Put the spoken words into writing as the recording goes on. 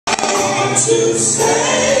to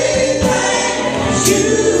say thank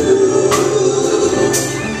you.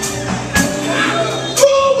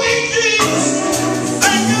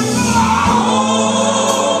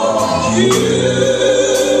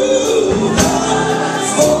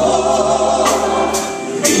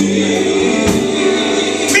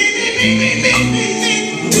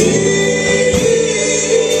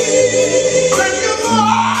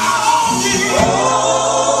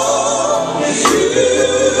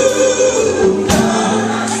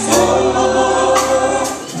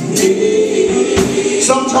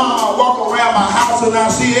 Sometimes I walk around my house and I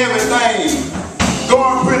see everything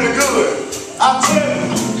going pretty good. I tell you,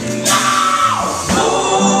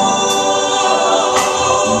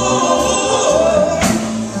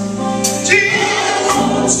 Jesus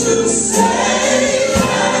wants to say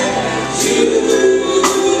thank you.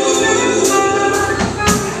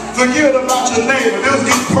 Forget about your neighbor. Let's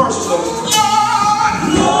get personal.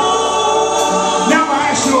 Lord, now I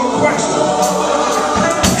ask you a question.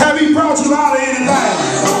 Have he brought you out of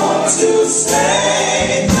anything? To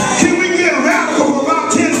say can we get radical for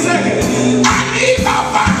about 10 seconds? I need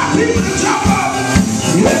about 5 people to jump up.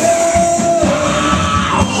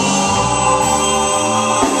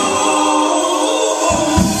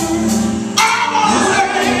 I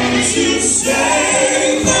want to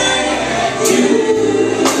say thank you.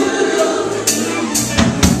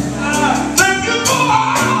 Thank you for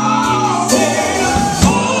all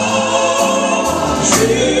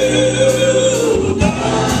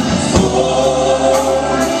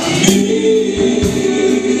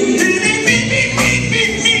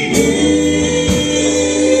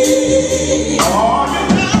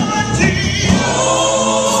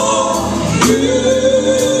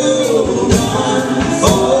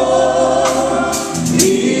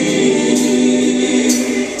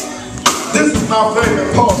my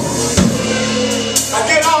favorite part. I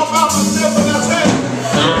get all about myself and I say,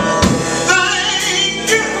 thank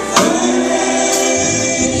you.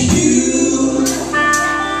 Thank you.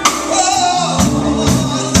 Oh,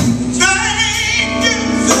 thank you.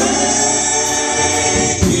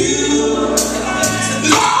 Thank you.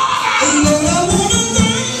 Lord, I want to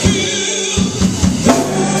thank you.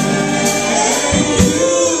 Thank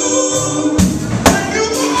you. Thank you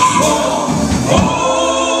for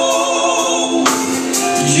all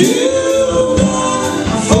you've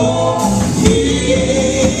done for me.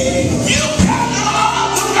 You got the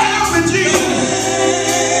arms around me, Jesus.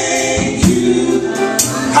 Thank you.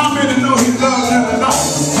 How many know he loves them tonight?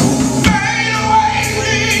 Made a way,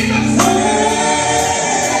 Jesus.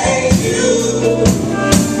 Thank you.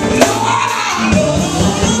 Lord, I love you.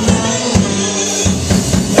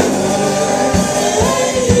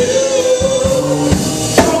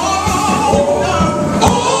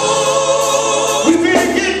 We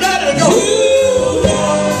finna get better, go.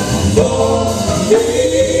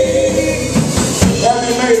 Have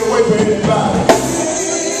you made a way for anybody?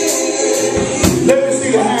 Let me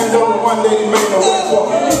see the hand on the one that he made a way for.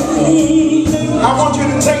 I want you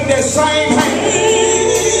to take that same hand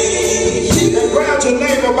and grab your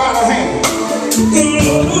neighbor by the hand.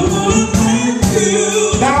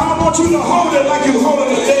 Now I want you to hold it like you're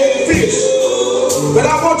holding a dead fish, but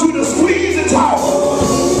I want you to squeeze it tight.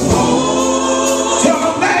 Tell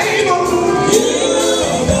the neighbor,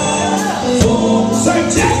 say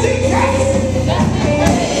just in case.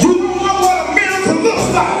 You don't know what a miracle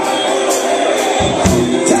looks like.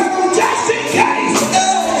 Tell them just in case.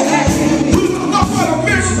 You don't know what a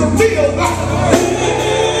miracle feels like.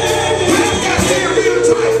 When I got here real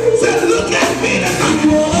tight, said look at me tonight.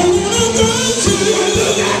 Look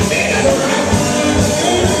at me tonight.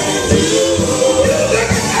 You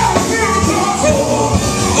think it's how a miracle.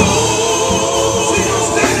 See, I'm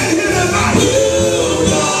standing here tonight.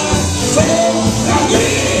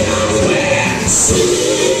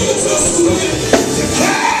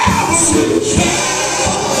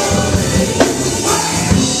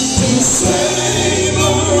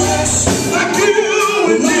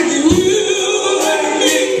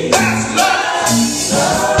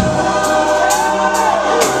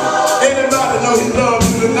 Anybody know he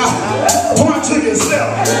loves you tonight? Point to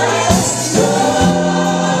yourself.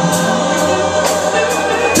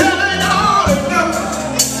 Tell ain't all enough.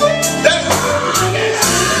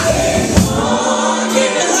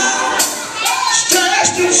 That's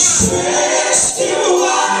stressed and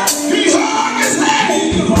wide. He hung his head.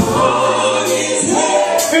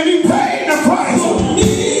 And he paid the price.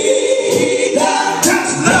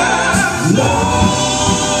 That's love.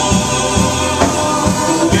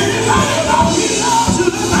 Anybody know he loves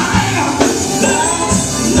you tonight?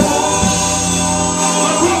 That's love.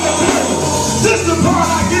 This is the part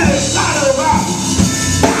I get excited about.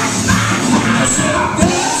 That's not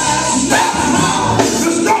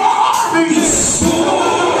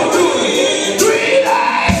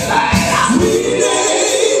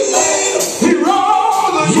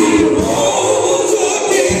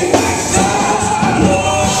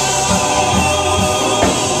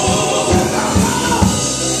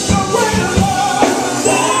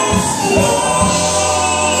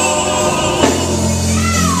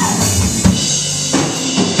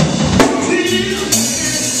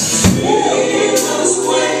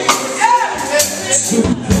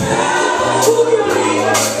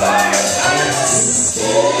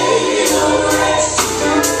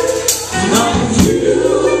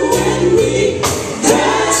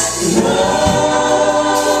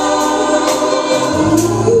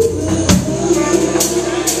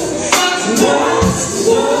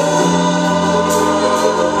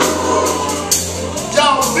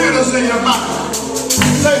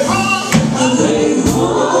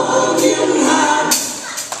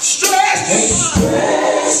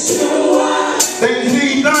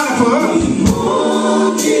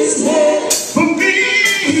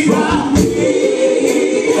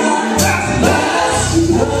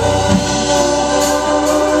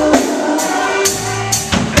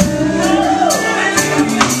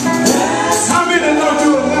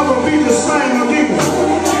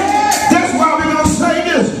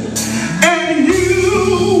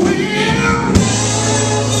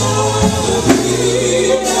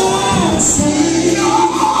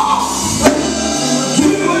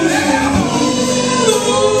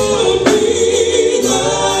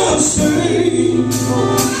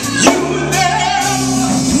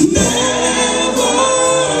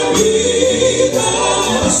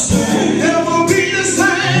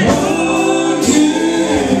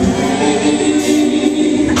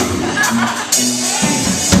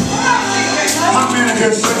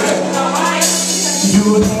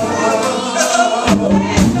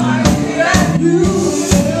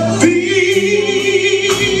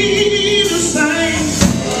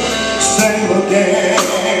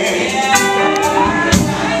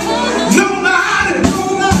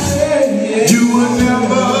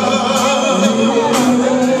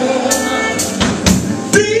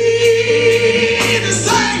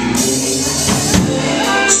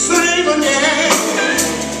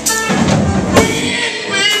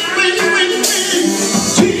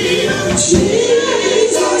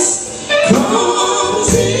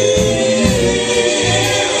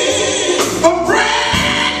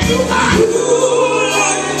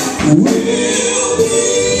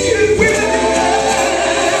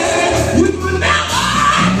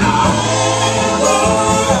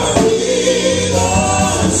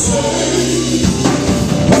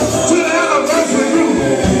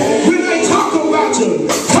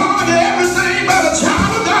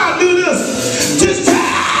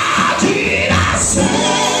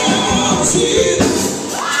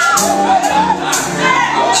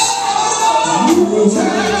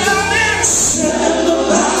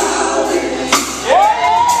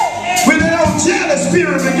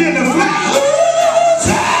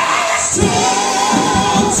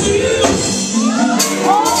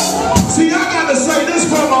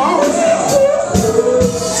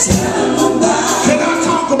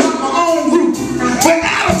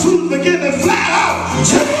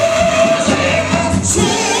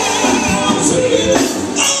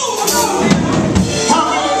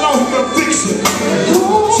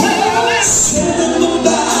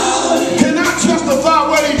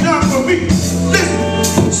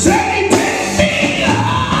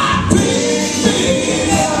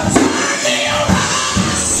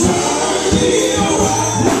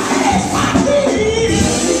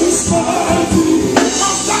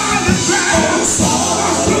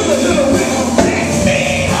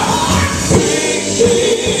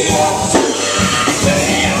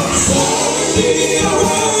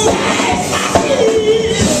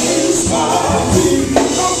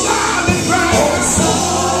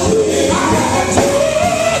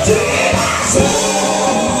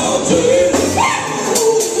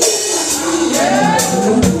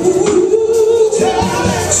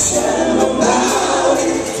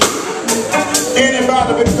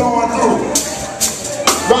Anybody been going through?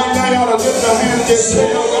 Right now, y'all to lift your hands and just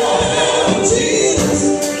say, oh God.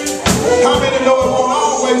 How many know it won't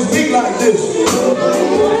always be like this?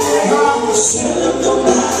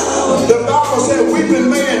 The Bible said weeping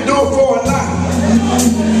may endure for a night,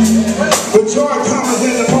 but joy comes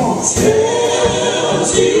in the morning.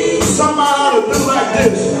 Somebody ought to do like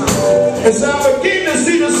this and say, I begin to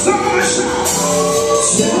see the sun shine.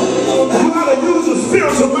 You ought to use the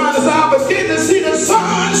spiritual mind as I begin to see the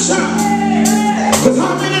sun shine. Because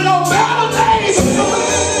how many know better days are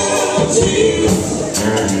coming?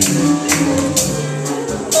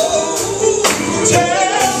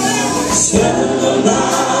 Tell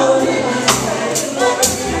about it.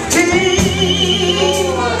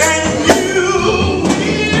 And you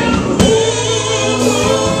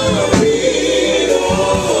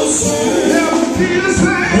will never be the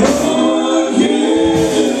same.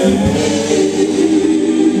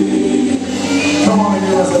 Come on and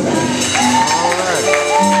give us a hand.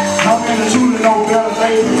 How many truly know better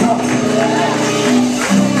days are coming?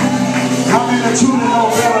 How many truly know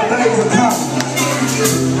better days are coming?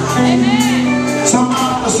 Amen. Somebody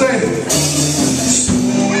ought to say,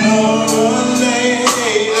 sooner or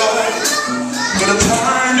later, it'll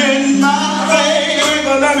turn in my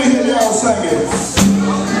favor. Let me hear y'all sing it.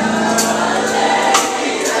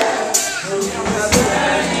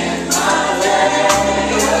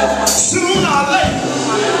 Sooner or later,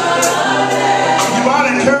 you ought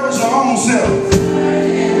to encourage your own self.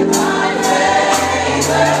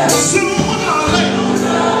 Sooner or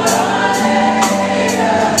later.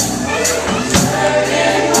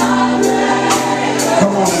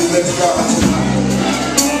 Come on and bless God.